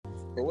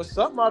Hey, what's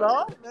up, my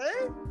dog,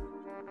 man?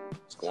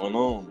 What's going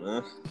on,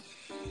 man?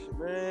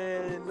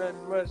 Man,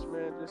 nothing much,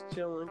 man. Just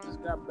chilling.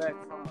 Just got back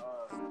from.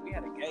 We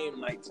had a game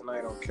night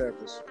tonight on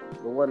campus.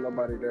 There wasn't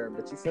nobody there,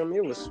 but you feel me?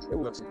 It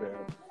wasn't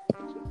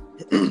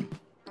bad.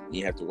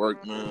 You have to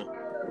work, man.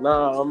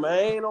 Nah,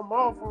 man, I'm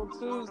off on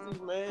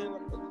Tuesdays, man.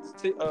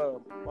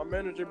 My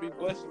manager be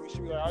blessing me.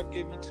 She be like, I'll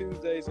give you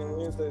Tuesdays and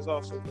Wednesdays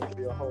off, so it'll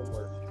be your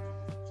homework.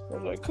 I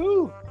was like,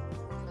 cool.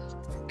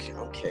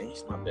 Okay,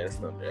 it's not bad. It's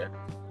not bad.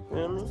 You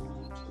know what I mean?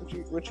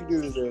 What you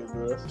do today,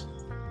 bro?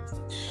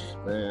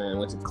 Man,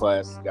 went to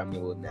class, got me a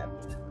little nap.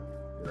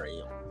 Here I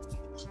am.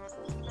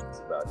 That's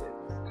about it.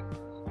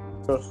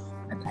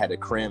 I had to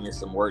cram in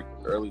some work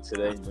early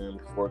today, man,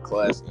 before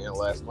class and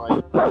last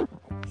night.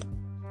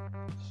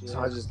 So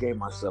I just gave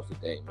myself a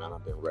day, man.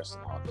 I've been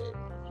resting all day,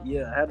 man.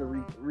 Yeah, I had to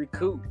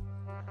recoup.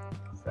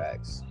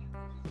 Facts.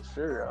 For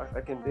sure.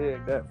 I can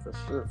dig that for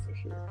sure.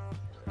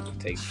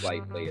 Take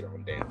flight later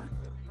on down.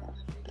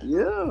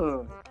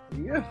 Yeah.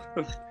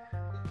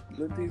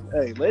 Let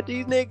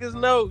these niggas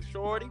know,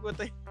 shorty, what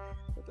they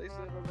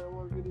said on that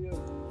one video.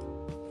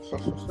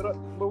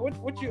 But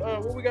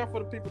what we got for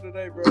the people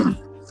today, bro?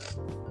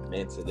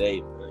 Man,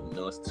 today, man, you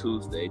know it's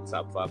Tuesday,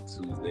 Top 5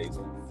 Tuesdays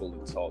on Fully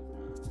Talk.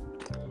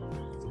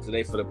 So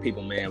today for the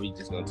people, man, we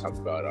just gonna talk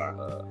about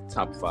our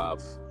top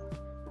 5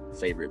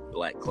 favorite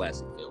black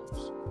classic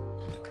films.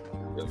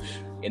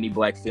 Any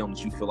black film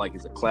that you feel like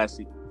is a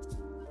classic,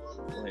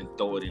 go ahead and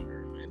throw it in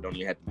there, man. Don't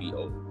even have to be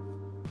old.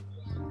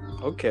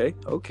 Okay.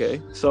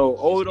 So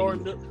old or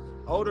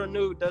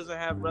new doesn't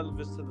have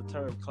relevance to the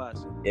term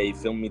classic. Yeah, you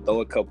feel me?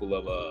 Throw a couple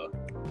of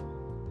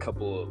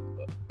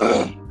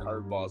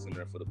curveballs in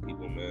there for the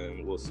people,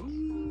 man. We'll see.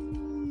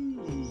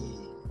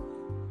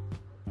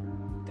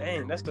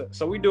 Dang,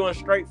 so we doing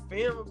straight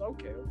films?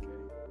 Okay.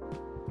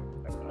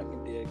 I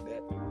can dig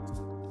that.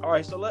 All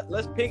right, so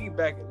let's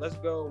piggyback it. Let's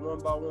go one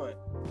by one.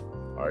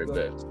 All right,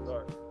 bet.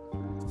 Start.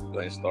 Go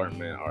ahead and start,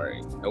 man. All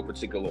right, no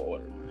particular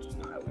order, man. You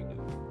know how we do.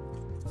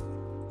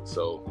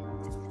 So,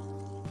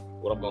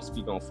 what I'm gonna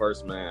speak on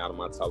first, man, out of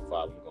my top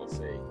 5, I'm gonna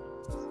say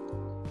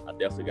I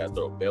definitely gotta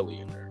throw Belly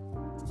in there.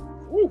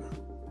 Woo!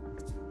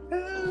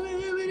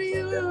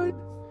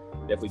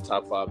 Definitely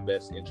top 5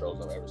 best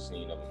intros I've ever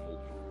seen of a movie.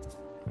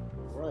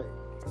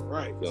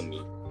 Right. Feel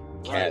me?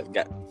 Right.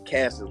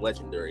 Cast is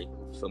legendary.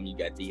 Feel me? You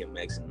got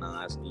DMX and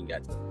Nas, and you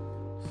got the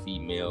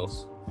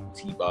females,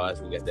 T-Boz,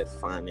 and you got that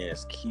fine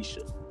ass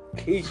Keisha,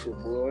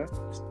 boy.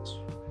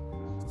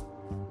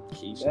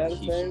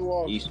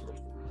 Keisha.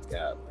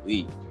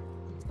 Golly.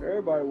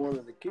 Everybody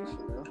wanted the Keisha,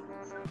 man.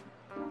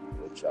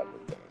 Good job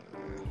with that,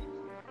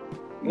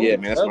 man. Yeah,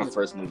 man, that's my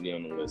first movie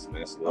on the list,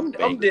 man.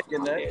 I'm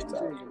digging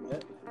that.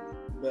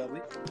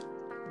 Belly.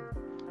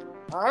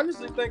 I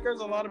honestly think there's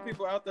a lot of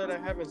people out there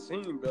that haven't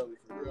seen Belly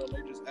for real.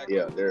 They just act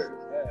like there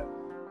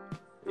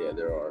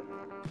are.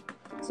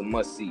 It's a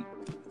must see.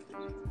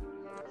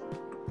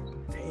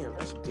 Damn,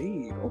 that's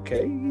deep.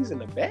 Okay, he's in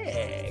the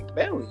bag.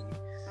 Belly.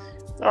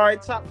 All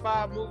right, top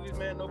 5 movies,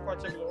 man. No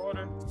particular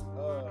order.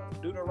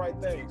 Do the Right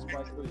Thing,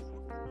 Spike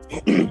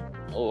Lee.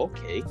 Oh,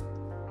 okay.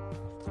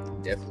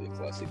 Definitely a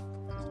classic.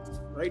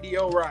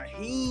 Radio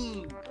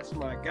Raheem. That's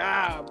my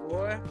guy,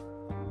 boy.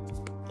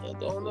 Yeah, I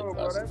don't know,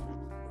 bro.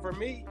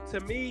 To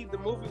me, the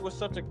movie was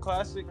such a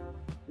classic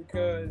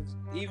because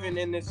even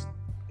in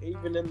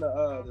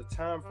the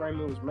time frame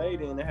it was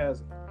made in, it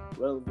has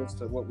relevance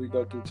to what we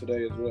go through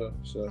today as well.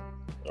 So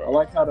I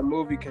like how the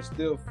movie can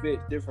still fit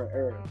different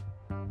eras.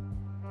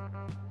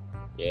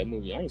 Yeah, that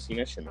movie, I ain't seen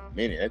that shit in a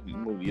minute. That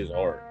movie is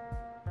hard.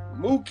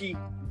 Mookie,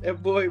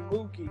 that boy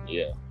Mookie.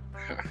 Yeah.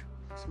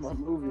 That's my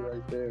movie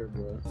right there,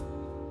 bro.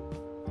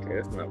 Okay,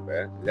 that's not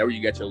bad. Is that where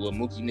you got your little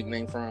Mookie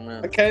nickname from,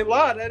 man? I can't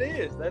lie, that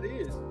is.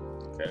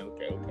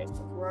 Okay. That's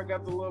where I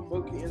got the little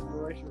Mookie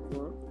inspiration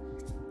from.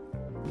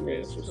 Yeah,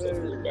 that's what's up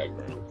in the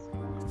background.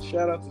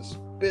 Shout out to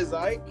Spiz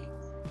Ike.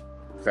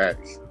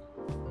 Facts.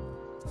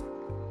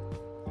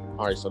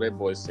 All right, so that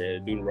boy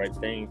said, do the right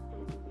thing.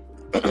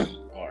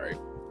 All right.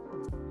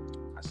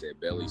 I said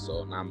Belly,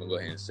 so now I'm gonna go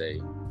ahead and say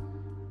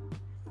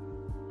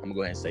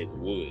The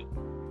Wood.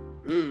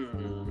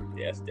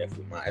 Yeah, that's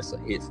definitely that's a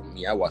hit for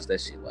me. I watch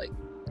that shit like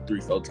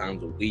 3-4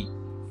 times a week.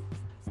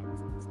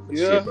 But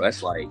shit, bro,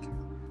 that's like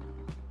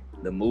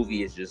the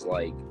movie is just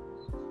like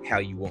how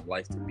you want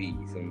life to be.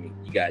 You feel me?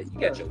 You got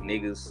your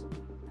niggas,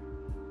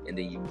 and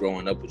then you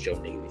growing up with your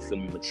niggas. You feel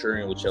me?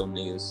 Maturing with your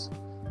niggas,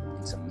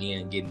 and some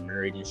men getting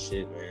married and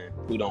shit, man.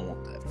 Who don't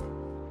want that, man?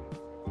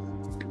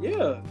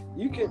 Yeah,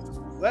 you can.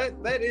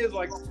 That is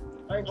like,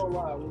 I ain't gonna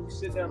lie. When you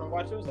sit down and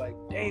watch it, it's like,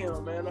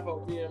 damn, man. I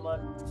hope me and my.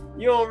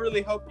 You don't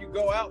really hope you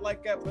go out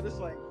like that, but it's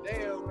like,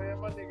 damn, man,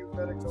 my niggas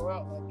better go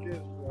out like this,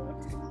 bro.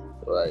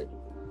 Right.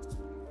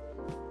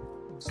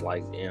 It's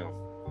like, damn.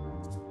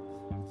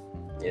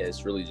 Yeah,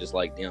 it's really just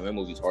like, damn, that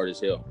movie's hard as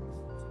hell.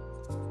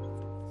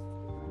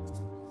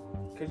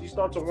 Cause you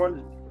start to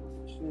wonder,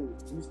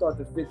 you start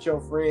to fit your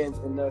friends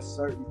in that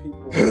certain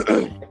people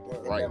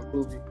right. in that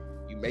movie.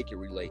 You make it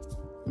relate.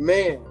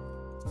 Man.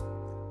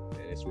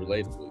 And it's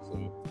relatable, you feel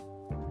me?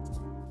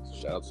 So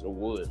shout out to The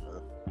Wood,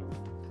 man.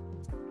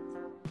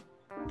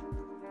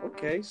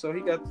 Okay, so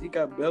he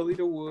got Belly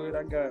the Wood.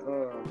 I got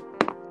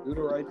Do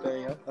the Right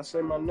Thing. I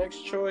say my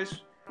next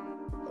choice,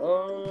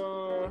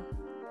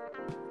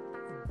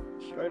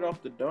 Straight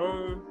Off the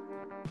Dome.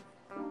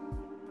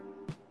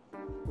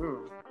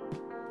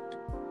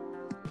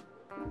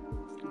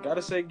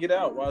 Gotta say Get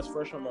Out while it's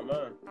fresh on my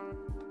mind.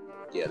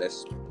 Yeah,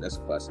 that's a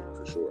classic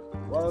for sure.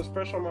 While it's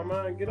fresh on my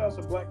mind, Get Out's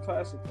a black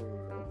classic for me.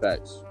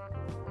 Facts.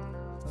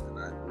 And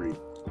I agree.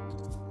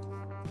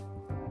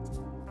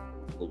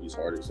 Movie's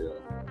hard as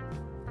hell.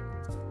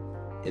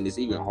 And it's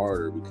even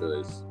harder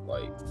because,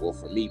 like, well,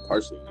 for me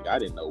personally, I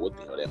didn't know what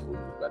the hell that movie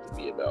was about to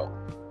be about.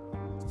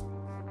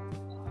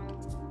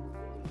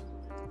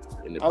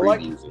 In the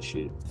previews and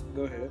shit.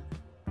 Go ahead.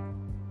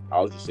 I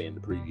was just saying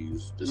the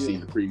previews. Just seeing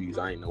the previews,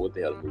 I didn't know what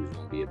the hell the movie was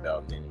going to be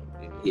about. And then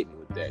it hit me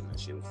with that, and that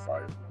shit was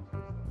fire.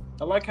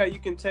 I like how you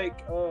can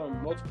take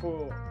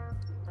multiple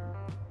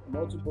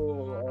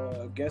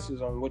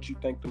guesses on what you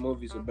think the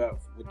movie's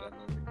about with that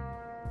movie.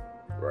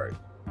 Right.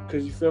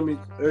 Because you feel me?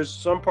 There's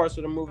some parts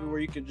of the movie where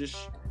you could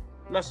just,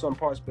 not some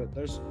parts, but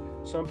there's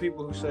some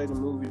people who say the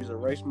movie is a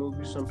race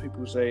movie. Some people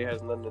who say it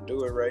has nothing to do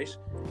with race.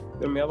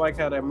 I mean, I like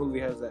how that movie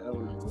has that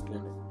element within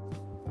it.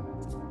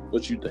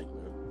 What you think,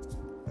 man?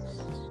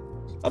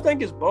 I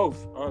think it's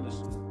both,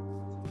 honestly.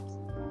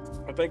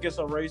 I think it's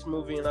a race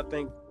movie, and I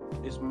think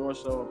it's more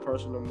so a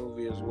personal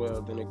movie as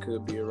well than it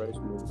could be a race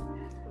movie.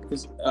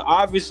 Because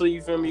obviously,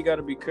 you feel me? You got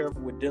to be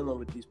careful with dealing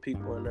with these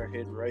people and their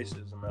hidden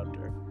racism out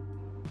there.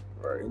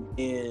 Right.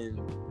 And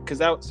because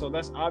so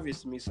that's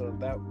obvious to me. So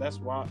that's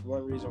why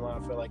one reason why I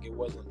feel like it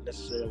wasn't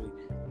necessarily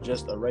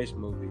just a race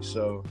movie.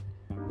 So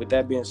with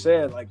that being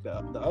said, like the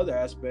other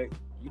aspect,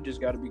 you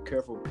just got to be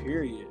careful,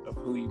 period, of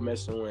who you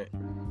messing with,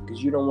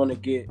 because you don't want to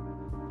get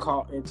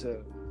caught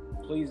into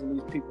pleasing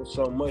these people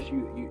so much.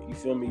 You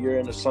feel me? You're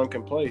in a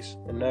sunken place,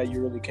 and now you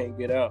really can't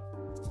get out.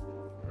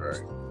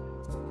 Right.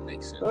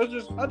 Makes sense.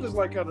 I just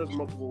like how there's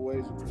multiple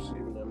ways of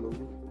perceiving that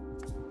movie.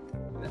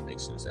 That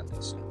makes sense.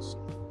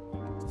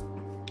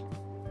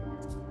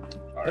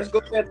 Let's go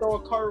ahead and throw a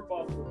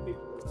curveball for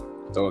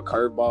people. Throw a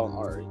curveball?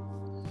 All right.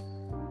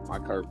 My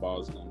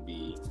curveball is going to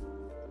be...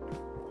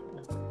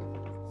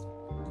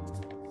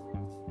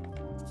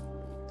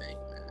 Dang,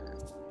 man.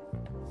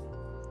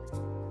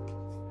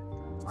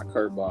 My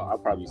curveball, I'll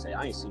probably say,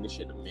 I ain't seen this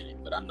shit in a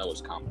minute, but I know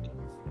it's comedy.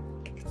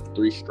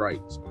 3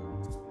 Strikes.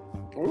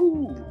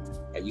 Ooh.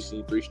 Have you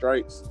seen 3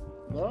 Strikes?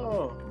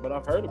 No, but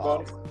I've heard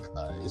about it.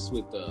 It's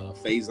with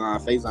Faison.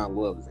 Faison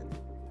Love is in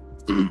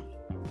it.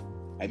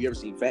 Have you ever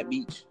seen Fat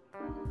Beach?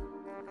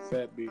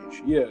 Fat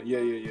Beach. Yeah.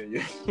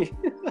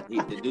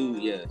 The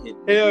dude, yeah.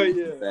 Hell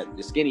yeah.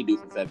 The skinny dude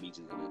from Fat Beach is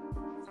in it.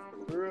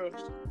 For real?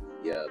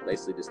 Yeah,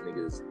 basically this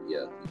nigga's,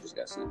 you just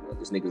got to see it, bro.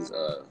 This nigga's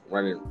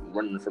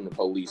running from the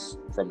police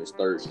from his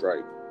 3rd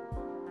strike.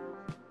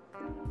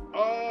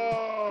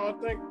 Oh,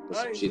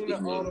 I ain't seen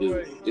it all the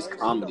way. It's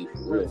comedy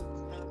for real.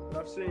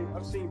 I've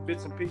seen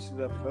bits and pieces of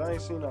it, but I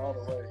ain't seen it all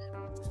the way.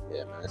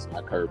 Yeah, man, that's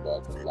my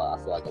curveball. Cause I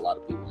feel like a lot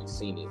of people ain't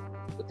seen it,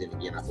 but then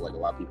again, I feel like a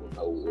lot of people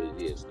know what it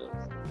is, though.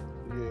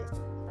 Yeah.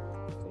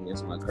 I mean,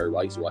 that's my curveball.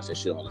 I used to watch that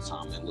shit all the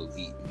time, man. Little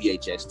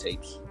VHS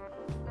tapes.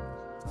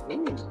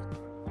 Ooh.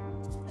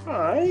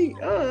 Alright.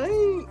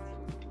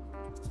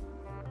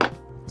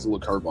 It's a little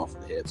curveball for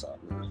the head top,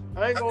 man.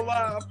 I ain't gonna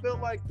lie, I feel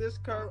like this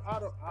curve, I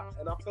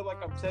feel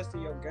like I'm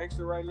testing your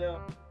gangster right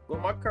now.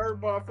 But my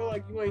curveball, I feel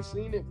like you ain't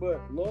seen it, but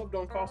love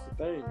don't cost a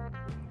thing.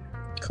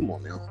 Come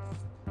on now.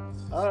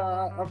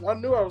 I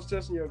knew I was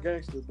testing your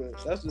gangster, but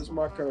that's just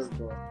my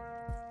curveball.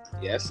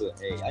 Yeah,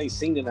 I ain't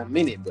seen it in a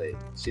minute, but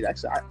shit,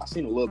 actually, I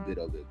seen a little bit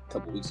of it a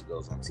couple weeks ago. It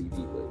was on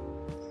TV,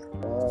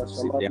 but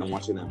sit down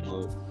watching that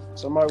mug.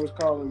 Somebody was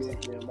calling me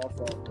again. My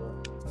fault, bro.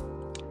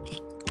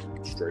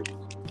 Straight.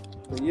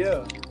 But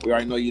yeah. We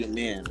already know you the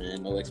man.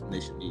 No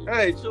explanation needed.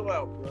 Hey, chill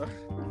out, bro.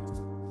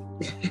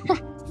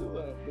 Chill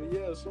out. But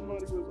yeah,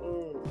 somebody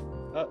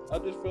was I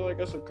just feel like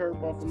that's a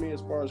curveball for me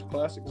as far as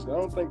classics. I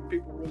don't think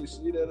people really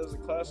see that as a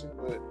classic,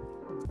 but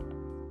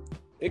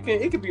it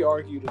can be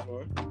argued as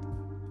one.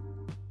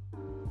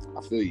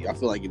 I feel you. I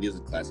feel like it is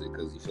a classic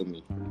because you feel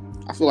me.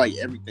 I feel like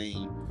every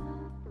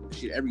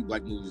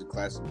black movie is a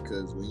classic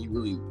because when you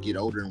really get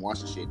older and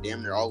watch the shit,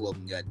 damn near all of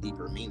them got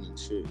deeper meaning.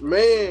 Shit.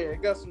 Man,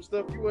 it got some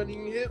stuff you wasn't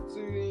even hip to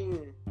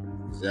then.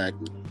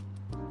 Exactly.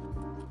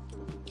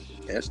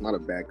 That's not a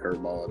bad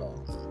curveball at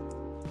all.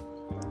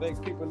 I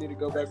think people need to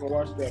go back and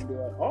watch that and be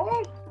like,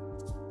 oh,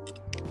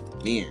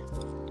 man.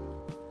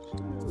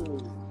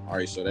 All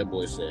right, so that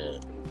boy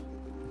said,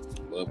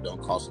 "Love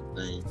don't cost a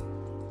thing."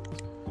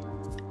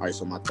 All right,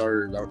 so my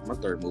third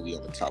movie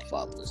on the top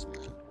 5 list,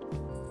 man.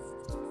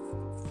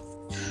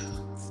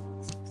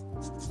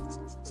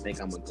 I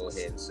think I'm gonna go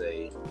ahead and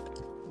say,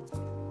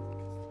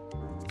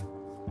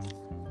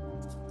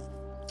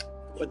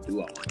 what do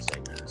I want to say,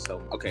 man?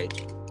 So, okay,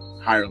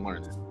 Higher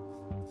Learning.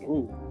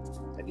 Ooh,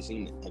 have you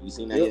seen it? Have you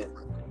seen that yet?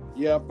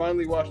 Yeah, I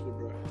finally watched it,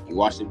 bro. You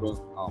watched it, bro?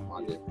 Oh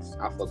my goodness,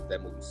 I fucked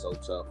that movie so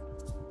tough.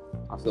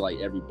 I feel like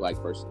every black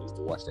person needs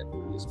to watch that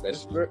movie,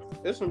 especially.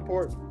 It's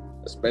important.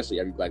 Especially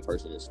every black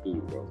person in school,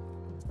 bro.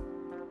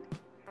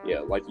 Yeah,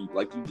 like you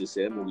just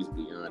said, that movie's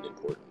beyond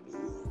important.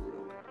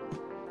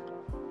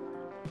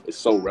 It's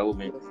so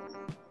relevant.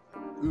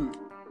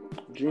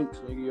 Jinx,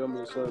 nigga, you owe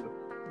me a soda.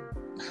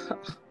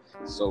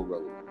 So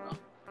relevant, bro.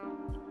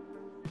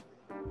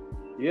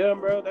 Yeah,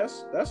 bro,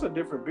 that's a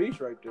different beast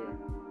right there.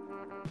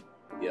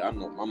 Yeah, I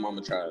know. My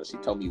mama tried. She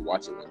told me to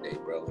watch it one day,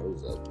 bro. It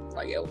was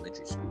like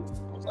elementary school.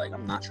 I was like,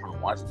 I'm not trying to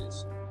watch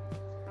this.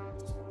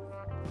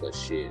 But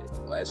shit,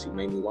 glad she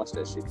made me watch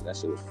that shit because that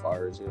shit was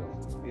fire as hell.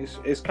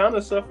 It's kind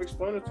of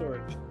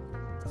self-explanatory.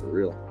 For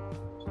real.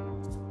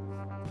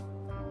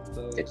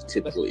 So, it's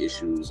typical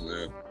issues,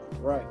 man.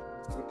 Right.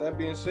 With that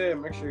being said,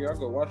 make sure y'all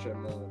go watch that,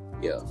 man.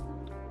 Yeah.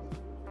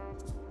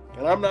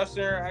 And I'm not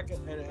saying I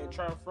can and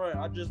try and front.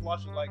 I just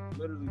watched it like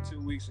literally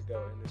 2 weeks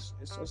ago, and it's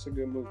just a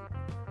good movie.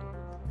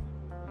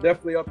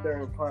 Definitely up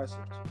there in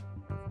classics.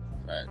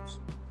 Facts.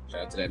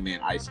 Shout out to that man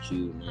Ice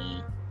Cube,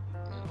 man.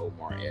 And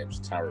Omar Epps,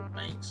 Tyra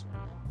Banks, man.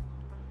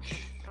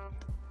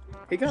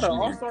 He got an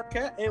all-star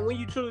cast, and when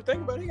you truly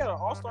think about it, he got an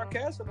all-star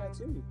cast in that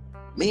too.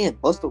 Man,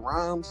 Busta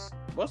Rhymes.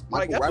 That's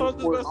what I was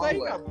just gonna say.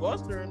 He got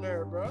Buster in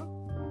there, bro.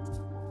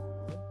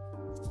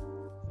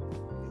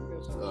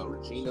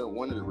 Regina,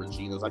 one of the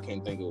Reginas, I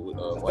can't think of.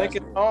 I think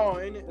it's Hall,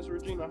 ain't it? It's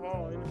Regina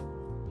Hall, ain't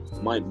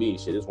it? Might be.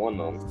 Shit, it's one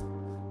of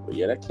them. But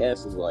yeah, that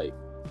cast is like,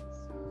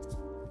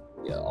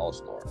 yeah,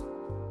 all-star.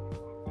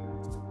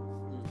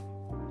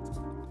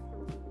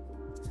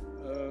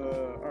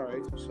 All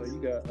right. So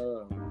you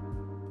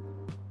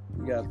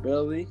got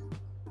Belly,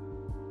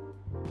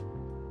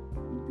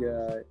 you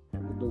got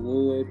The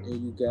Wood,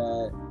 and you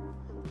got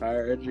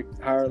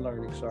Higher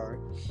Learning. Sorry.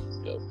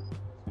 Yep.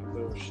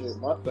 So shit,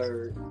 my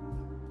third.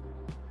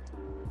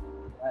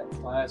 That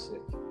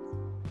classic.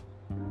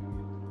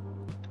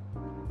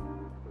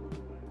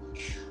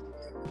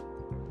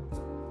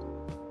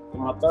 For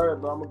my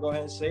third, bro, I'm gonna go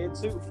ahead and say it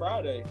too.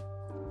 Friday.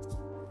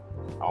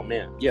 Oh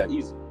man, yeah,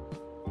 easy.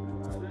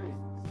 Friday.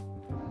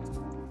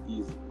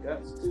 Easy.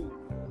 Got to.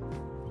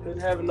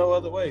 Couldn't have it no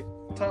other way.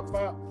 Top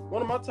 5.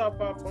 One of my top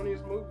 5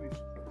 funniest movies.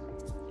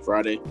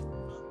 Friday.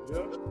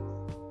 Yeah.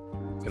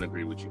 Can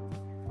agree with you.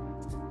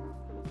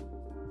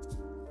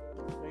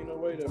 Ain't no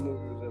way that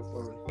movie was that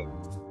funny.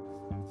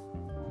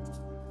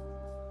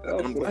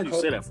 And I'm glad you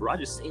said that, bro. I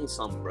just seen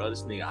something, bro.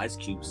 This nigga Ice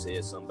Cube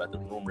said something about the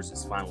rumors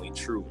is finally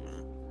true,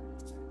 man.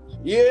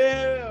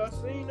 Yeah, I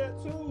seen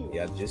that too.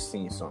 Yeah, I just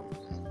seen something.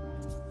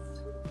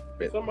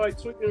 Somebody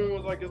tweeted and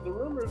was like, "Is the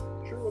rumors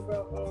true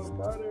about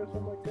Friday or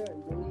something like that?"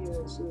 And then he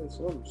had said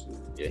some shit.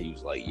 Yeah, he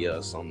was like, "Yeah,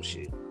 some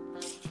shit."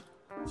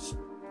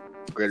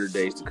 Greater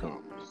days to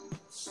come.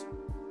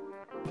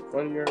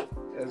 Funnier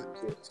as it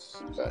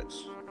gets.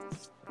 Facts.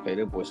 Okay,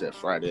 that boy said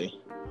Friday.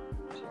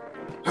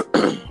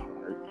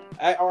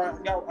 All right,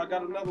 I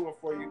got another one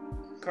for you.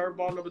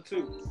 Curveball number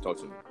 2. Talk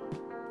to me.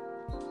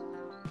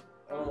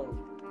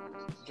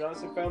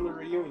 Johnson Family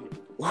Reunion.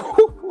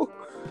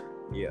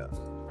 Yeah.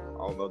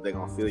 I don't know if they're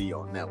gonna feel you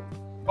on that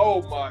one.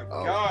 Oh my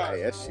god.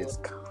 Hey, that shit's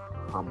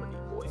comedy,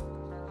 boy.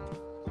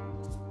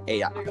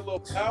 Hey, nigga, little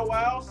Pow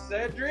Wow,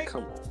 Cedric.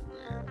 Come on,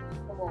 man.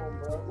 Come on,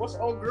 bro. What's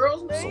the old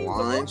girl's name?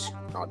 Solange.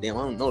 Oh damn,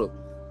 I don't know the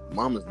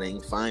mama's name.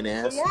 Fine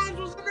ass. Solange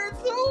was in there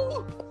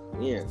too.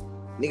 Yeah.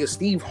 Nigga,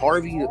 Steve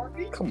Harvey.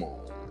 Come on.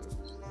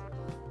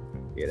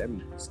 Yeah, that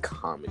means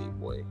comedy,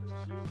 boy.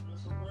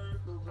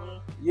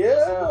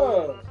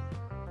 Yeah.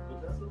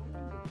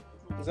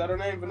 Is that her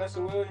name,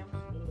 Vanessa Williams?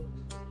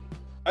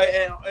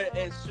 And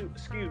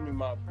excuse me,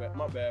 my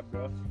bad,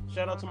 bro.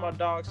 Shout out to my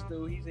dog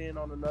Stu. He's in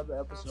on another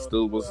episode.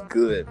 Stu was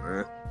good,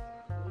 man.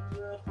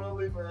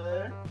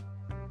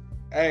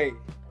 Hey,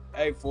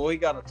 fool, he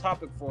got a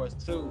topic for us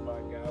too, my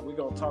guy. We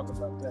gonna talk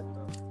about that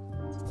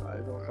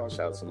though. Shout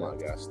out to my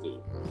guy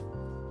Stu.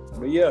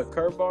 But yeah,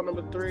 curveball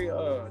number 3,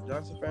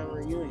 Johnson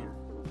Family Reunion.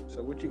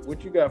 So what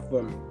you got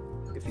for me?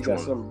 If you got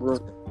something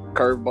brewing.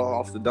 Curveball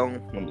off the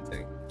dome. Let me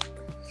think.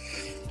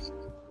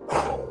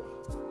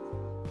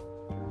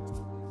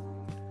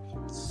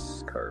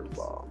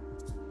 Curveball.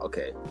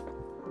 Okay.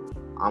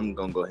 I'm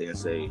gonna go ahead and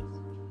say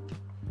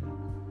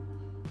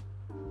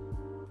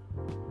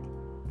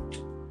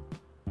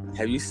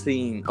have you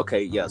seen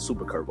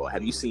super curveball.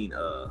 Have you seen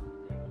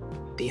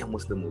damn,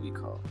 what's the movie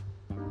called?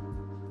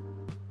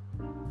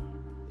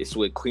 It's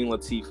with Queen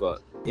Latifah.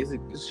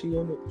 Is she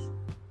in it?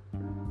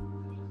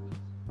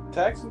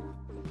 Taxi?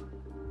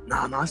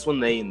 No, it's when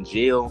they in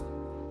jail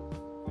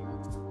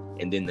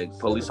and then the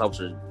police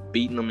officers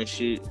beating them and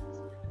shit.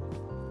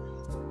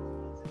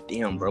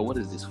 Damn, bro, what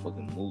is this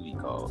fucking movie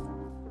called?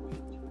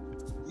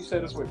 You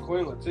said it's with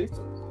Queen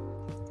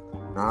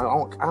Latifah?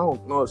 Nah, I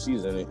don't know if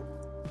she's in it.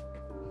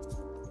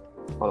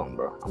 Hold on,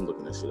 bro. I'm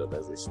looking that shit up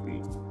as we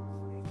speak.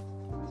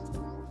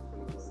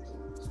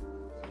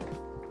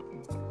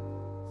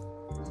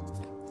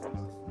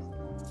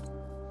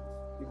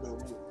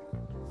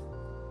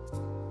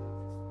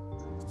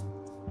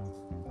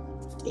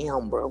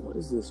 Damn, bro, what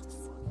is this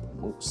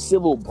fucking movie?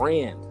 Civil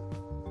Brand.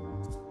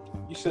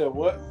 You said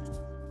what?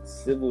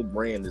 Civil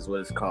Brand is what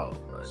it's called,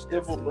 bro.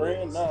 Civil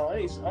Brand? No, I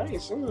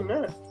ain't seen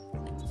that.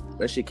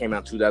 That shit came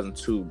out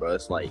 2002, bro.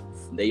 It's like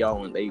they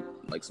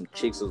Like some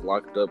chicks is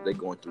locked up. They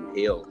going through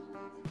hell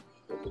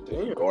with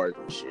the guards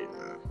and shit,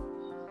 man.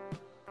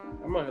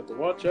 I might have to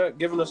watch that.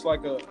 Giving us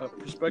like a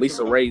perspective.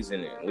 Lisa Ray's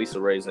in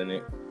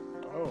it.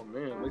 Oh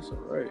man, Lisa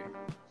Ray.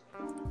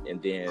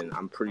 And then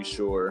I'm pretty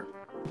sure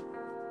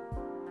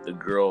the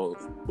girl.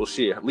 Well,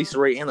 shit, Lisa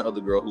Ray and the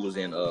other girl who was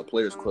in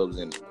Players Club is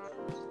in it.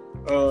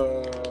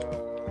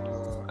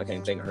 I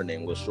can't think of her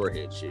name. Little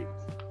short-haired chick.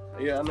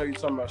 Yeah, I know you're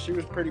talking about. She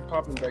was pretty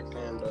popping back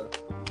then.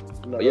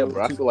 But yeah,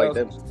 bro, I feel like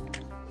that.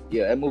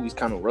 Yeah, that movie's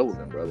kind of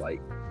relevant, bro.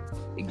 Like,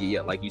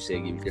 like you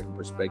said, give you different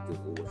perspective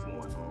of what's going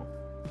on.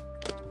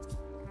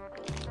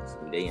 So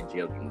they in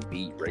jail getting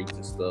beat, raped,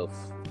 and stuff,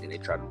 and they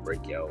try to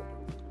break out,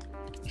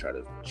 try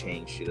to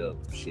change shit up.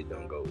 Shit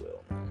don't go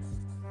well,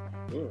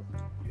 man.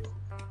 Yeah.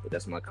 But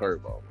that's my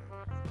curveball,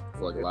 man. I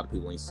feel like a lot of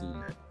people ain't seen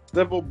that.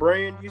 Civil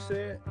Brand, you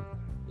said?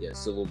 Yeah,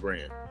 Civil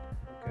Brand.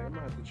 Okay, I'm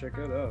gonna have to check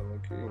that out.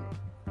 Okay,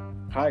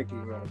 high key,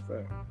 matter of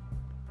fact.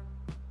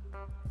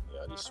 Yeah,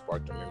 I just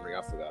sparked a memory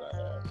I forgot I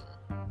had.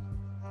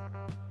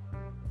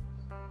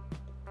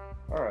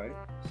 All right,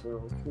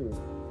 so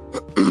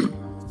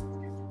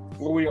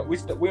well, we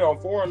on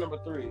 4 or number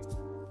 3?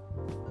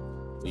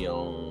 We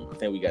on. I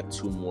think we got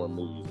 2 more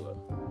movies left.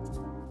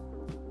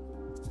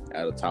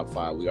 Out of the top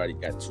 5, we already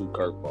got 2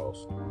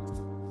 curveballs.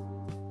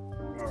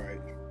 All right.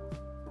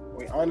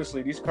 Wait,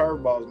 honestly, these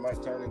curveballs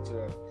might turn into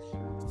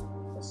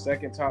a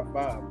second top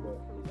 5, but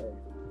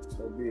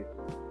so be it.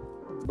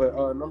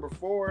 But number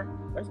 4,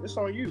 it's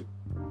on you.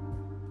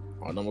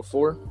 On number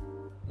 4?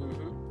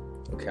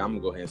 Mm-hmm. Okay, I'm gonna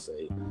go ahead and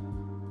say,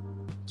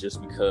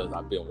 just because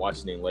I've been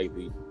watching it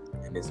lately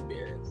and it's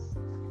been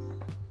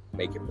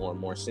making more and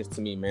more sense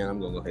to me, man, I'm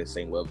gonna go ahead and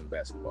say Love and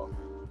Basketball.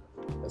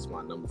 That's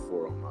my number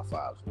 4 on my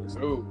 5 list.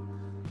 Ooh.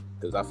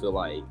 Because I feel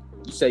like,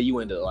 you say you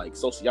into like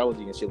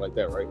sociology and shit like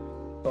that, right?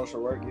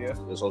 Social work, yeah.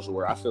 The social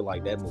work. I feel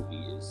like that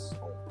movie is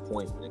on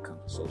point when it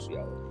comes to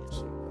sociology and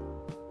shit, bro.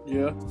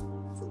 Yeah.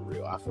 For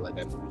real. I feel like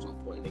that movie's on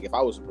point. Like, if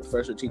I was a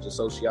professor teaching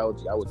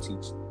sociology, I would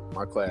teach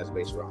my class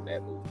based around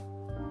that movie.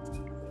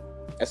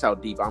 That's how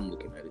deep I'm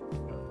looking at it.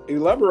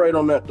 Elaborate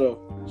on that, though.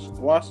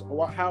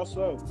 How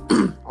so?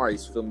 All right,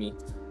 so feel me.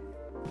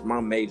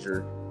 My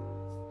major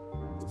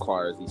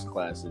requires these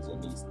classes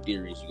and these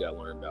theories you gotta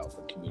learn about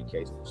for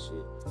communication and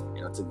shit.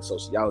 And I took a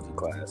sociology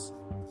class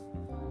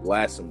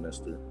last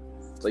semester.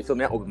 So you feel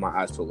me? That opened my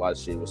eyes to a lot of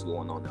shit, what's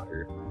going on out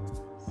here.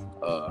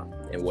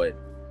 And what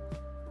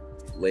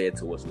led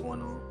to what's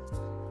going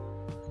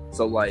on.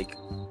 So, like,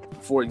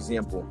 for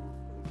example,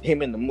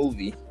 him in the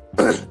movie,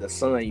 the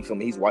son, you feel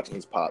me? He's watching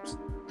his pops.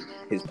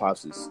 His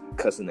pops is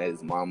cussing at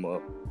his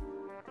mama.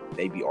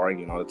 They be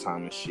arguing all the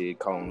time and shit,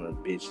 calling her a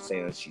bitch,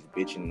 saying that she's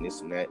bitching and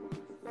this and that.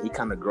 He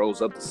kind of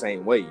grows up the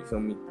same way, you feel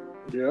me?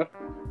 Yeah.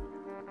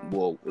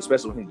 Well,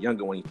 especially when he's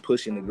younger, when he's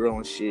pushing the girl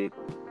and shit,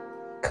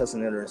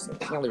 cussing at her and saying,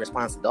 he only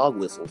responds to dog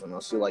whistles and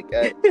all shit like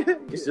that.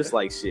 It's just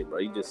like shit, bro.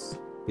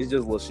 It's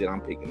just little shit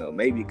I'm picking up.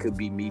 Maybe it could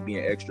be me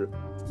being extra.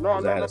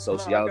 I had a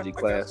sociology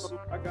class.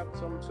 I got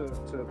something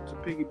to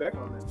piggyback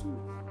on that too.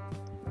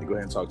 Go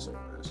ahead and talk to me.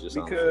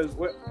 Because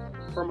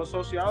from a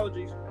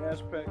sociology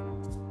aspect,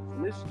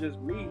 and this is just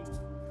me,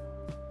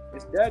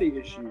 it's daddy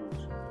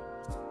issues.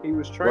 He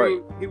was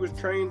trained. Right. He was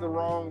trained the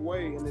wrong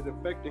way, and it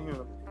affected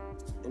him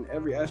in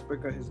every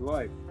aspect of his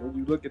life. When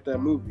you look at that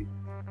movie,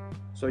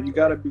 so you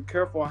got to be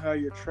careful how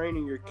you're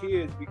training your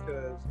kids,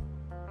 because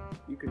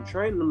you can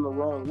train them the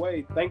wrong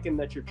way, thinking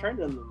that you're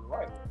training them the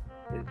right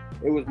way.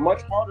 It was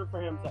much harder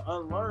for him to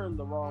unlearn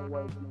the wrong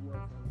way than it was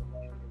for him to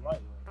learn the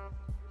right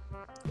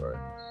way.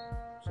 Right.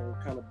 So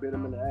it kind of bit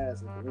him in the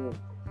ass at the end.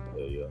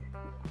 Yeah.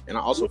 And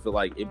I also feel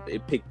like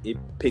it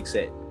picks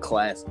at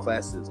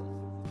classism.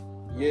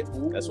 Yeah,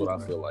 that's what I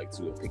feel like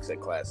too. It picks at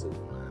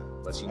classism,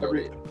 man. But you know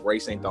that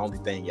race ain't the only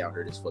thing y'all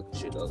heard this fucking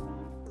shit up.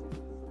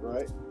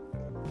 Right.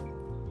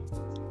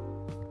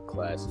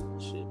 Classes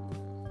and shit.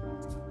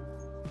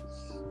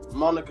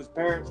 Monica's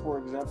parents, for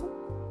example.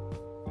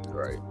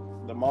 Right.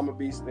 The mama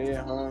be staying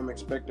home,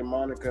 expecting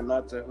Monica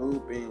not to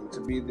hoop and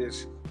to be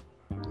this.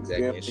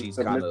 Exactly. And she's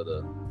kind of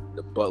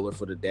the butler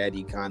for the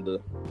daddy, kind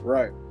of.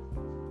 Right.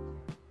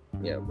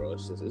 Yeah, bro.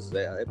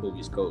 That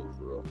movie's cold,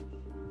 bro.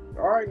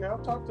 All right, now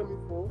talk to me,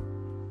 fool.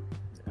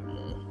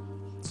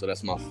 So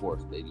that's my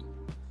 4th, baby.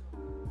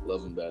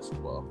 Love and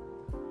Basketball.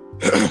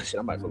 Shit,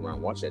 I might fuck around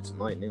and watch that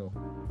tonight now.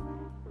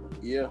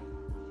 Yeah.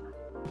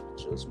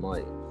 Just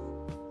might.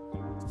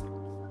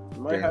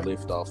 During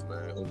lift off,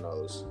 man. Who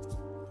knows?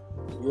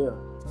 Yeah.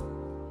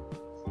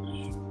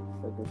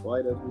 Taking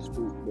flight as we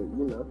speak, but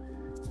you know.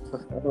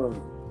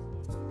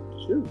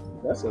 Shoot,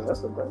 that's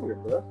a banger,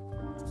 bro.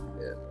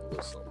 Yeah,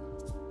 listen.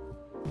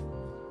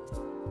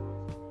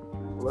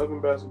 Love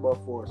and Basketball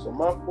 4. So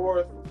my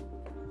 4th,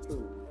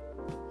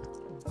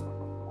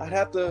 I'd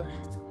have to.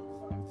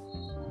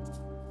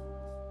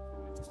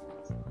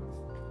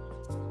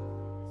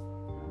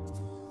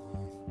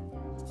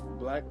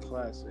 Black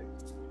classic.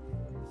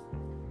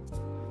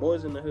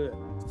 Boys in the Hood.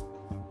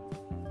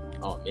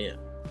 Oh man.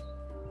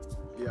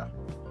 Yeah.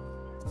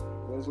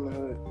 Boys in the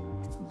Hood.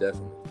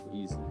 Definitely.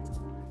 Easy.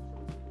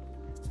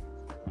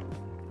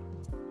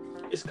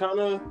 It's kind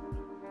of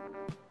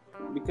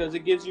because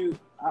it gives you.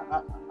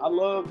 The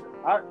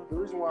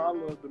reason why I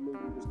love the movie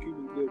was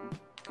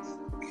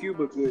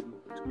Cuba Gooding.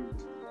 Excuse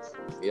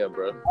me. Yeah,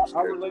 bro.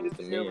 I related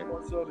to him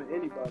more so than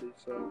anybody.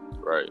 So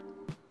right.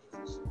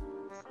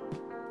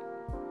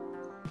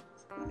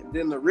 And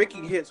then the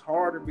Ricky hits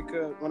harder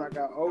because when I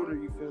got older,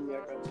 you feel me?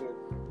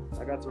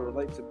 I got to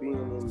relate to being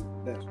in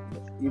that,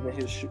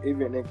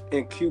 even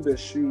in Cuba's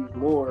shoes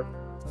more.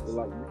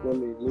 Like, you feel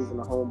me, losing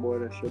a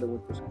homeboy that should have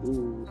went to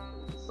school,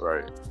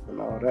 right,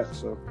 and all that.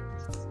 So,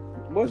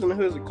 Boys in the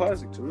Hood is a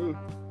classic to me.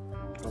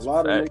 A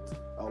lot of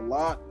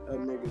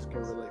niggas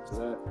can relate to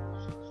that.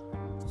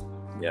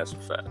 Yeah, that's a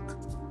fact.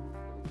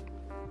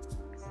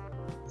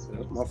 So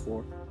that's my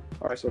 4.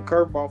 All right, so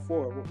Curveball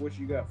 4. What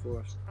you got for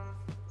us?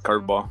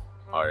 Curveball.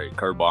 All right,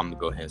 Curveball. I'm gonna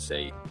go ahead and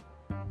say.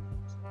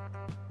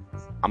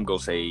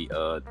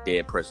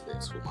 Dead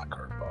Presidents with my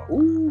curveball.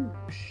 Ooh,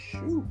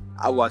 shoot.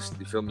 I watched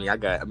the film. I've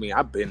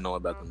been knowing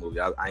about the movie.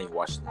 I ain't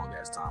watched it long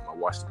ass time. I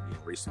watched it again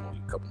recently,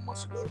 a couple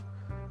months ago.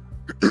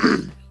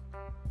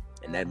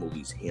 And that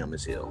movie's him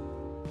as hell.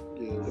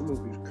 Yeah, that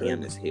movie's crazy.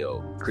 Him as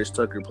hell. Chris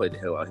Tucker played the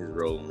hell out of his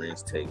role in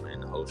Ren's Take,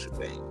 man, the whole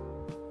shebang.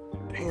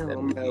 Damn,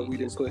 I'm mad we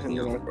didn't put him in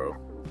our, bro.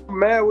 I'm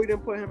mad we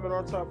didn't put him in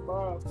our top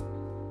 5.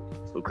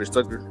 So Chris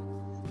Tucker?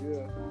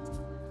 Yeah.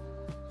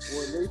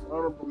 Or at least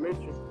honorable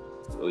mention.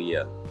 Oh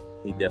yeah,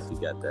 he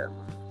definitely got that.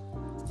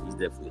 He's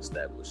definitely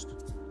established.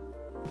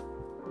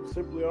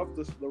 Simply off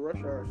the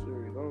Rush Hour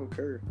series. I don't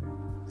care.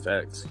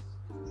 Facts.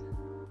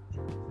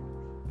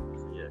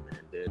 Yeah,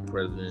 man. Dead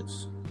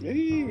Presidents.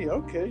 Hey,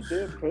 okay.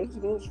 Dead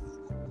Presidents.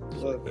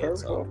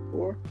 Curveball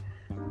 4.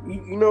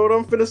 You know what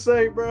I'm finna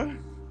say, bro?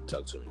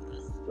 Talk to me,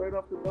 man. Straight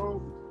off the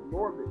dome,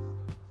 Norbit.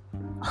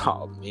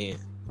 Oh man.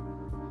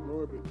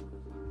 Norbit.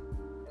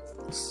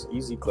 It's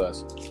easy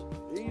classic.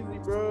 Easy,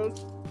 bro.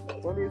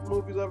 Funniest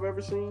movies I've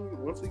ever seen.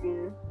 Once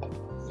again.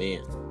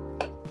 Man.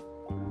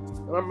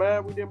 And I'm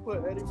mad we didn't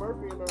put Eddie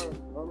Murphy in our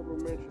honorable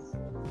mention.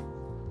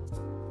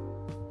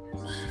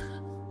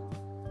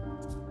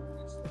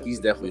 He's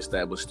definitely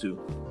established too.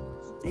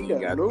 He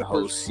got the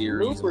whole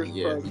series.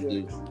 Yeah, he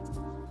do.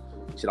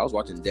 Shit, I was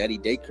watching Daddy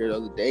Daycare the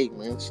other day,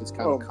 man. Shit's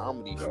kind of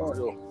comedy for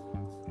real.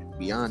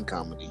 Beyond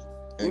comedy.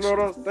 You know what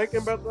I was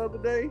thinking about the other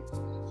day?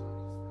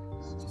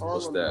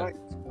 What's that? Nights,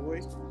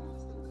 boy.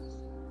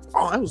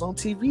 Oh, that was on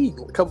TV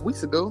a couple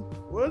weeks ago.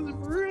 Was it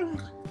for real?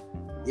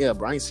 Yeah,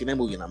 bro. I ain't seen that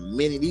movie in a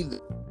minute either.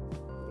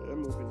 That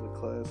movie's a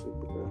classic,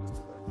 bro.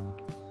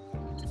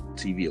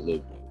 TV a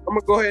little. I'm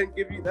gonna go ahead and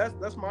give you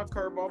that's my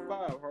curveball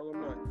 5,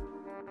 Harlem Nights.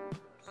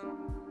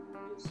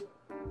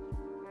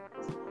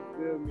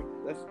 Feel me?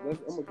 I'm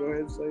gonna go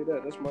ahead and say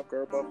that. That's my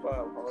curveball 5,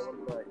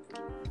 Harlem Nights.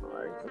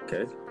 Alright,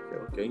 okay.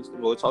 You're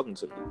still talking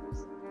to me.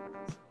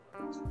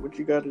 What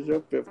you got as your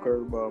 5th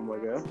curveball, my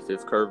guy?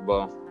 5th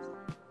curveball.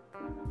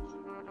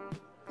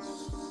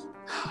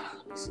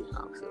 Let me see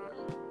how I'm feeling.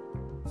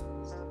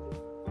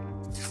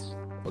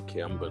 Okay,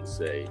 I'm gonna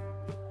say.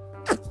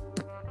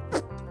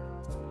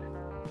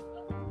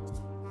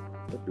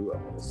 What do I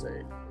want to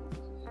say?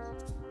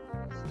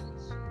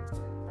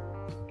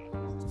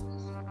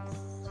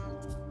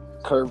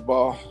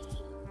 Curveball.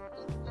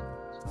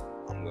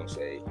 I'm gonna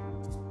say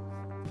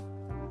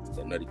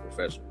The Nutty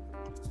Professor.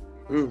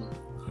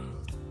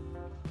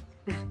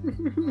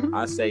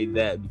 I say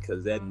that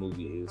because that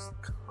movie is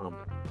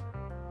comedy.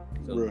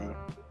 Bruh.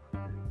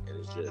 And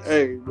it's just,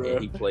 hey, bro.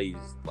 He plays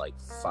like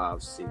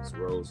 5-6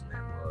 roles in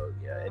that mug.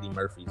 Yeah, Eddie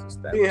Murphy's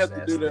established. He didn't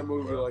have to do that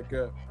movie like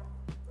that.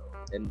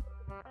 And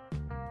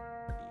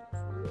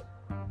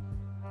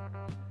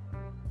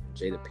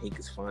Jada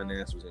Pinkett's fine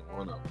ass was in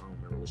one of them. I don't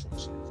remember which one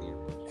she was in.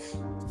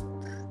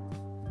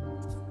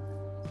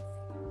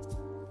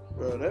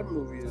 Bro, that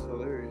movie is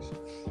hilarious.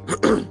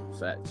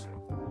 Facts.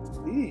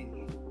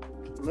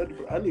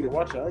 I need to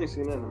watch it. I ain't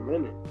seen that in a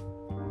minute.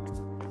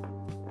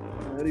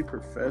 Nutty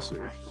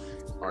Professor.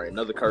 All right,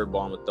 another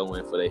curveball I'm gonna throw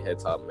in for their head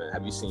top, man.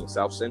 Have you seen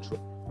South Central?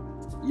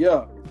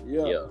 Yeah,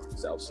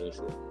 South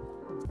Central.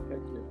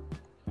 Heck yeah.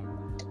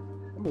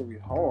 That movie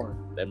hard.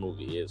 That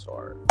movie is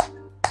hard.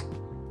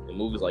 And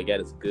movies like that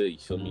is good. You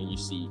feel me? You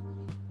see,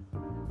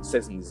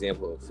 sets an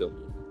example of, feel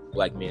me,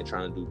 black man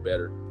trying to do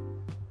better.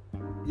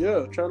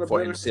 Yeah, trying to for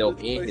himself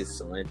and his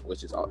son,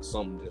 which is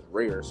something that's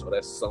rare. So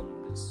that's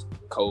something that's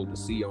cold to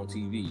see on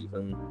TV. You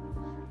feel me?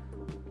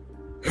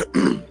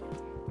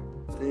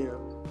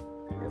 Damn.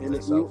 And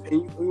you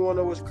want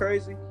to know what's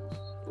crazy?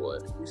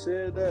 What? You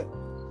said that.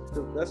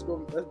 That's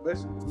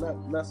basically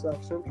not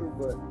South Central,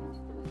 but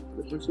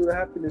The Pursuit of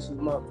Happiness is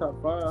my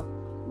top 5.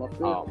 My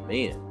 5th. Oh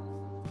man,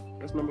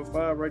 that's number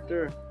 5 right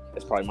there.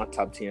 That's probably my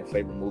top 10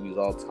 favorite movies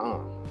all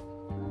time.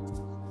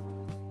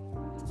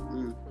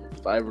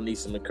 If I ever need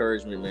some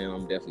encouragement, man,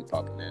 I'm definitely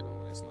popping that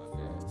on. That's not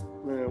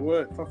bad. Man,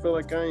 what? If I feel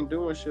like I ain't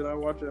doing shit, I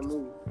watch that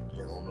movie. I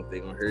don't know if they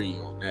gonna hear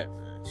you on that,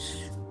 man.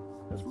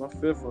 That's my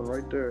 5th one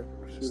right there.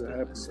 Pursuit of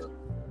Happiness.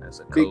 That's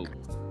a cool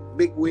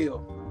Big Wheel.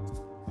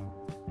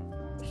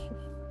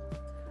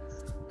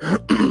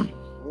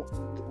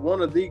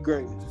 One of the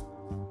greatest.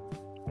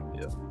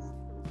 Yeah.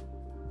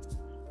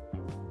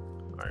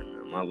 All right,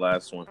 man. My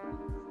last one.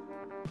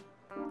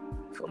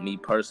 For me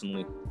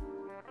personally,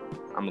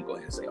 I'm gonna go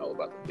ahead and say All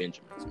About the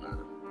Benjamins,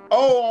 man.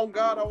 Oh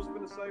God, I was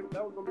gonna say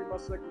that was gonna be my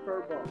second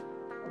curveball.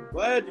 I'm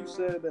glad you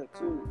said that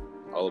too.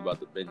 All About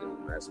the Benjamins,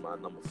 man. That's my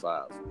number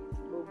 5.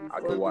 I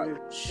could watch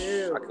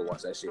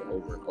that shit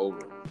over and over.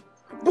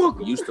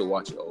 I used to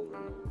watch it over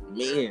and over.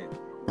 Man,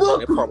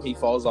 that part when he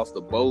falls off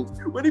the boat.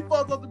 When he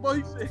falls off the boat,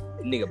 he said,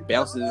 "Nigga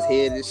bounces his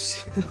head and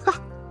shit."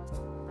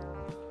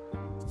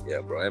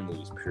 Yeah, bro, that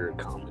movie's pure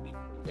comedy.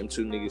 Them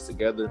two niggas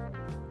together,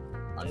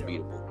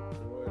 unbeatable.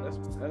 Boy,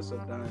 that's a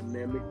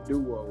dynamic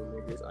duo,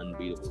 nigga. It's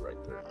unbeatable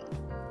right there.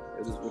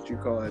 This is what you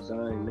call a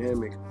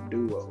dynamic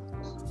duo.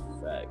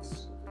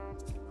 Facts.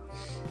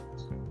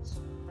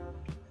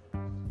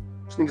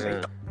 This nigga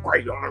ain't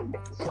great arm.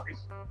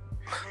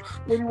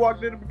 When he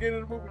walked in the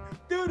beginning of the movie,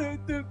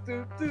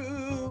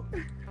 do.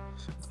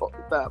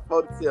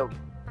 47.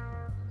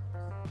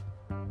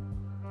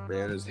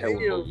 Man, there's hella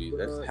movies.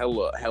 That's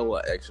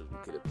hella extras we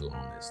could have threw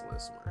on this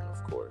list, man.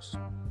 Of course.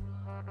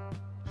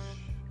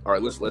 All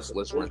right, let's run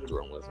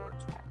through them.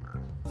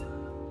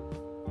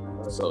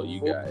 Man. So you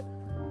got.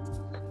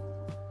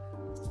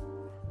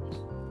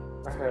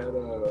 I had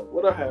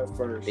what I had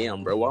first.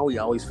 Damn, bro, why we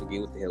always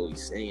forget what the hell we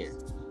saying?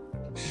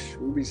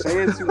 We be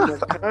saying too much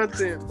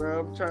content, bro.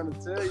 I'm trying to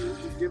tell you,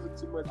 we be giving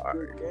too much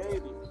good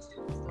candy.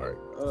 All right,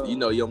 you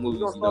know your movies.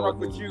 You know what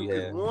movie you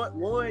had.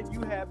 One,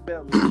 you had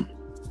Belly.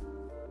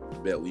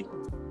 Belly.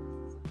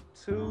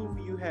 2,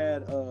 you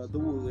had The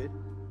Wood.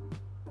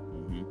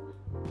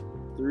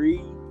 Mm-hmm. 3,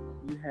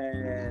 you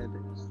had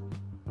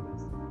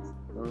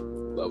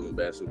Love and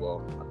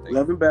Basketball. I think.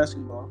 Love and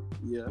Basketball.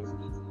 Yeah.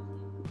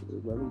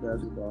 Love and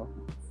Basketball.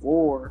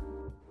 4,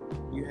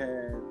 you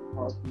had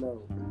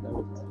no, that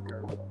was not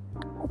Curveball.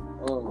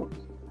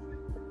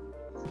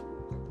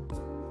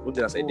 What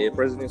did I say? Dead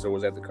Presidents, or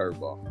was that the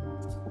Curveball?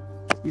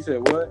 You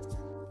said what?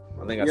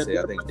 I think I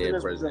think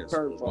Dead Presidents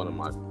was one of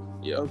my.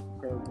 Yeah.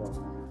 Curveball.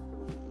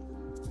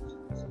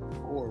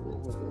 4, what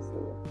was it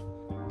for?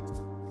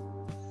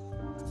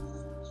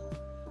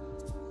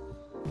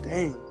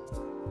 Dang.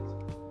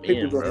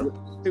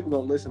 People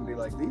gonna listen and be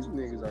like, these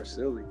niggas are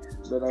silly.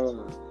 But I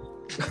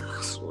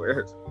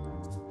swear.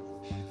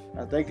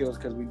 I think it was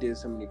because we did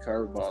so many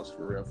curveballs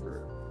for real.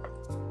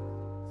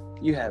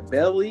 You had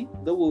Belly,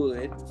 The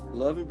Wood,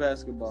 Love and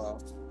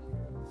Basketball.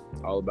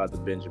 All About the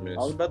Benjamins.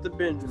 All About the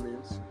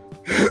Benjamins.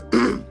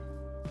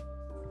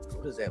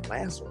 What is that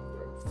last one,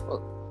 bro?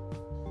 Fuck.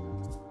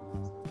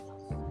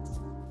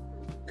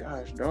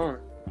 Gosh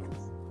darn.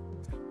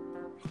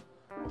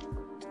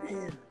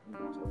 Damn.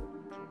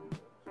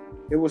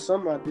 It was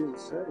something I didn't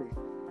say.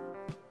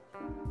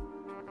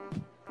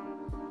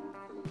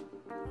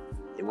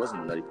 It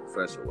wasn't Nutty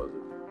Professor, was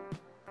it?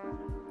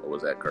 Or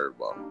was that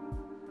Curveball?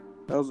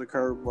 That was a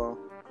curveball.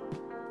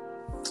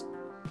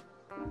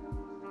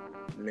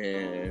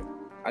 Man,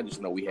 I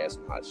just know we had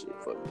some hot shit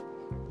for me.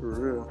 For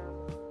real.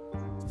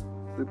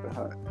 Super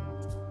hot.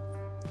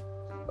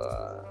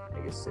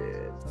 Like I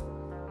said.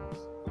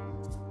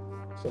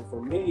 So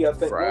for me, I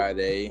think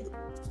Friday.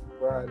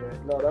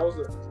 No, that was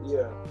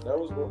that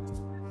was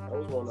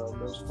one of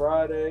them. It was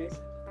Friday.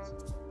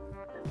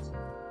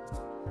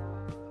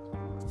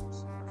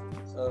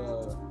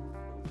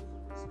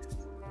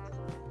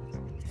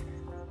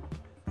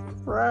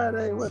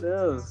 Friday, what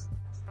else?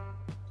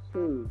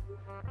 You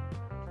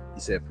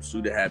said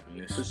Pursuit of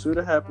Happiness. Pursuit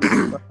of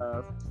Happiness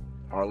 5.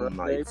 Harlem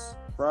Nights.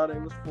 Friday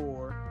was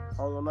 4.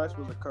 Harlem Nights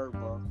was a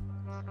curveball.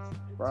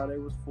 Friday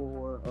was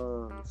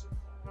 4.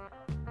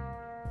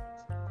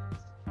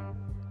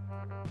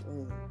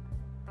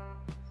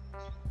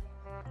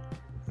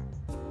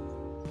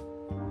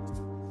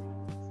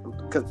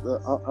 Because the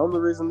only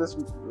reason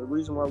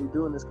why we're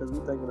doing this because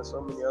we're thinking of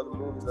so many other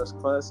movies that's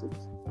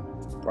classics.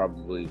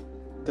 Probably.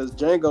 Because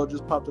Django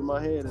just popped in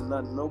my head and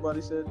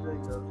nobody said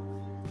Django.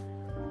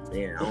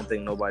 Man, I don't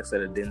think nobody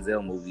said a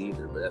Denzel movie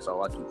either, but that's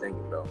all I keep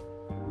thinking about.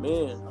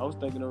 Man, I was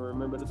thinking of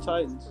Remember the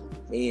Titans.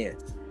 Man.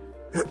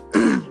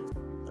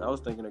 I was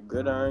thinking of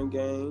Gridiron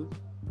Gang.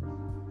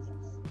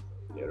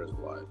 Yeah, there's a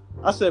lot.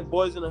 I said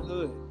Boys in the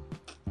Hood.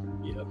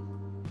 Yeah.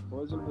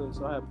 Boys in the Hood.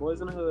 So I had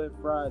Boys in the Hood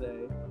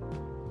Friday.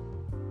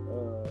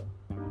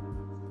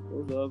 What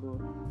was the other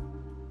one?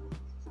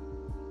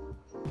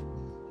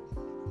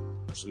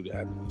 Pursuit of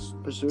Happiness.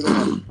 Pursuit of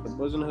Happiness.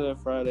 Boys in the Hood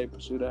Friday.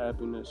 Pursuit of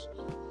Happiness.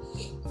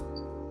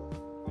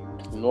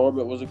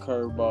 Norbit was a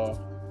curveball.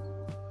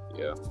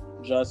 Yeah.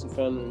 Johnson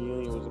Family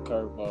Reunion was a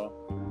curveball.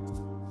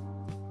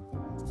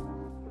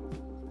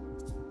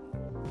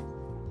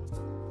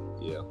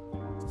 Yeah.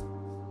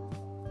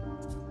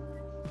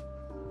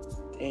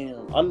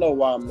 Damn, I know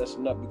why I'm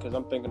messing up because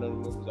I'm thinking of the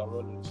movies I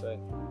wanted to say.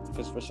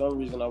 Because for some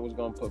reason I was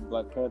gonna put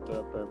Black Panther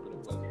up there, but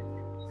it wasn't.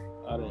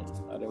 I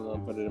didn't want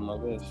to put it in my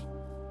list.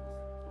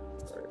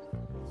 Right.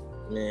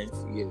 Man,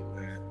 forget it,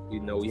 man. You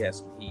know we had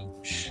some heat.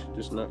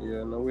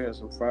 We had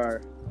some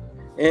fire.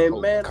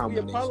 And man, we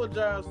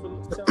apologize for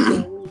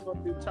telling you we were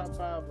gonna do top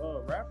 5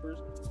 rappers,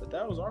 but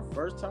that was our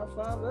first top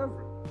 5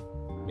 ever.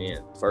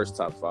 Man, first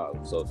top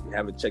 5. So if you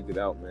haven't checked it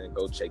out, man,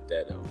 go check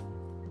that out.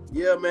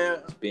 Yeah,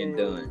 man. It's been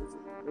done.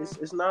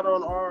 It's not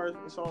on ours.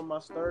 It's on my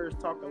Stirs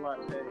Talk a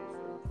Lot page.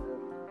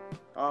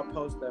 I'll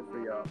post that for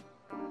y'all.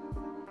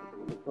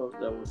 I'll post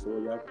that one so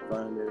y'all can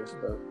find it and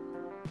stuff.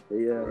 But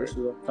yeah, this is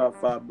our top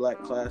 5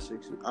 black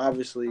classics.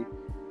 Obviously,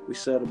 we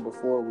said them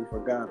before, we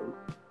forgot them.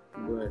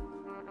 But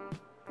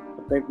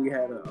I think we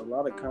had a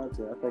lot of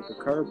content. I think the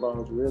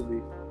curveballs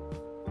really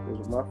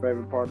was my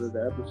favorite part of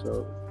the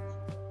episode.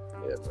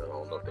 Yeah, man, I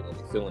don't know if they're going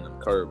to be feeling them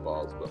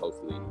curveballs, but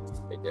hopefully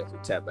they definitely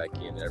tap back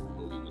in every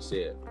movie we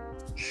said.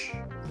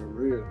 For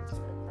real.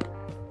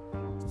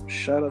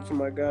 Shout out to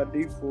my guy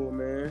D4,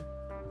 man.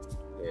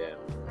 Yeah.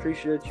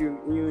 Appreciate you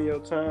and your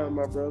time,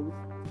 my brother.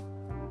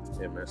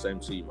 Yeah, man, same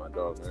to you, my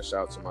dog, man.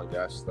 Shout out to my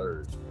guy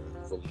Stirs,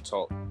 man. Fully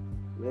Talk.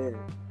 Man,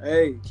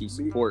 hey. Keep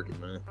supporting,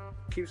 man.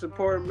 Keep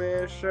supporting,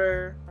 man.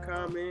 Share,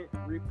 comment,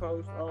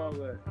 repost, all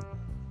that.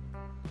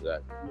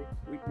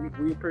 Exactly.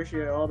 We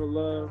appreciate all the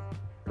love,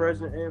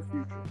 present and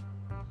future.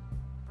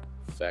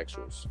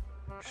 Factuals.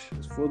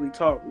 It's Fully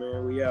Talk,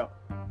 man. We out.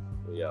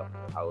 We out,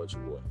 man. Holla at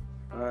your boy.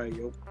 All right,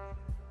 yo.